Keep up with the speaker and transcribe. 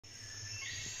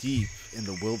Deep in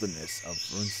the wilderness of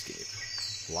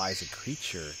RuneScape lies a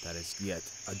creature that is yet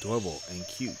adorable and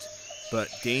cute, but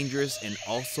dangerous and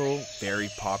also very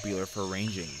popular for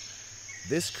ranging.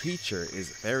 This creature is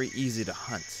very easy to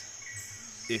hunt,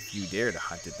 if you dare to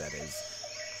hunt it, that is.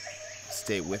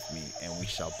 Stay with me and we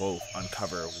shall both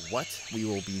uncover what we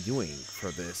will be doing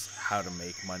for this how to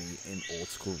make money in old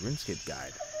school RuneScape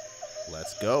guide.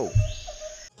 Let's go!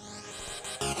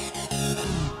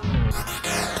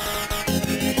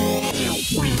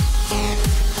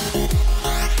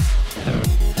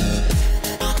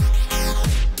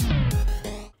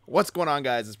 What's going on,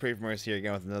 guys? It's Pray for Mercy here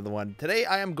again with another one. Today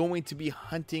I am going to be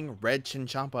hunting red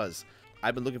chinchompas.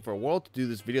 I've been looking for a world to do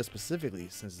this video specifically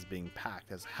since it's being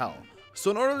packed as hell.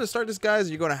 So in order to start this, guys,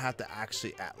 you're going to have to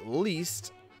actually at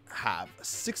least have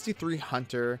 63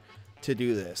 hunter to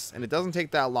do this. And it doesn't take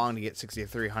that long to get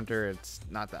 63 hunter. It's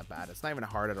not that bad. It's not even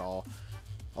hard at all.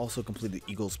 Also completed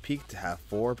Eagle's Peak to have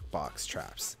 4 box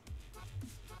traps.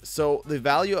 So the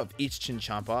value of each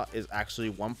chinchompa is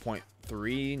actually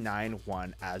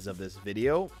 1.391 as of this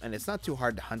video, and it's not too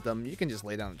hard to hunt them. You can just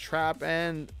lay down a trap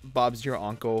and Bob's your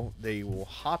uncle. They will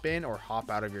hop in or hop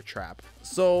out of your trap.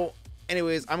 So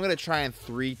anyways, I'm gonna try and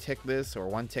 3-tick this or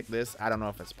 1-tick this. I don't know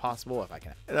if it's possible, if I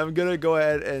can. And I'm gonna go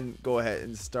ahead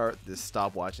and start this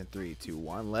stopwatch in 3, 2,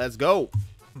 1. Let's go.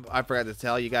 I forgot to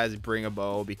tell you guys, bring a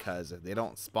bow, because if they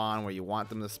don't spawn where you want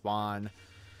them to spawn,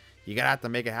 you gotta have to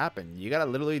make it happen. You gotta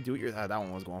literally do it that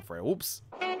one was going for it. Whoops.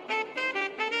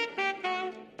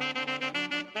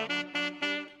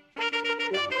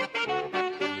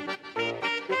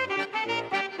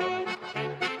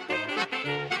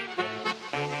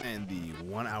 And the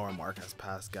 1 hour mark has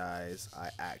passed, guys. I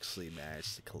actually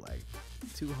managed to collect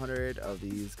 200 of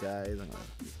these guys. I'm gonna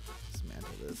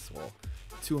dismantle this. Well,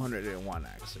 201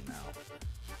 actually now.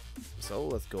 So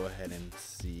let's go ahead and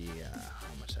see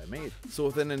how much I made. So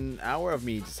within an hour of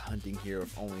me just hunting here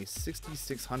with only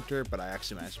 66 hunter, but I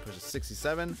actually managed to push a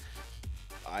 67,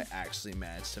 I actually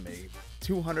managed to make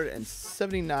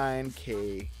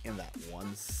 279k in that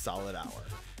one solid hour.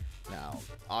 Now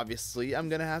obviously I'm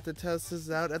gonna have to test this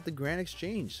out at the Grand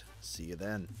Exchange. See you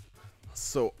then.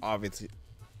 So obviously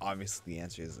the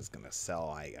answer is it's gonna sell.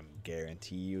 I am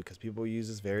guarantee you, because people use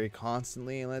this very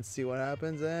constantly. And let's see what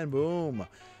happens. And boom,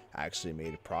 I actually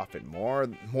made a profit, more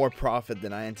profit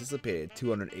than I anticipated.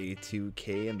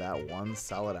 282k in that one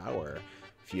solid hour.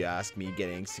 If you ask me,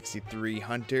 getting 63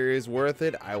 hunter is worth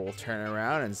it, I will turn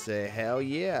around and say hell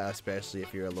yeah, especially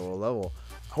if you're a lower level.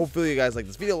 Hopefully you guys like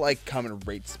this video. Like, comment,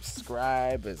 rate,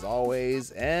 subscribe as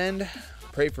always, and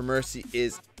Pray for Mercy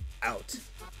is out.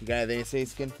 You got anything to say,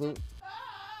 Skin Flute?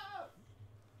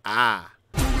 Ah.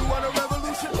 Do you want a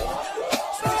revolution?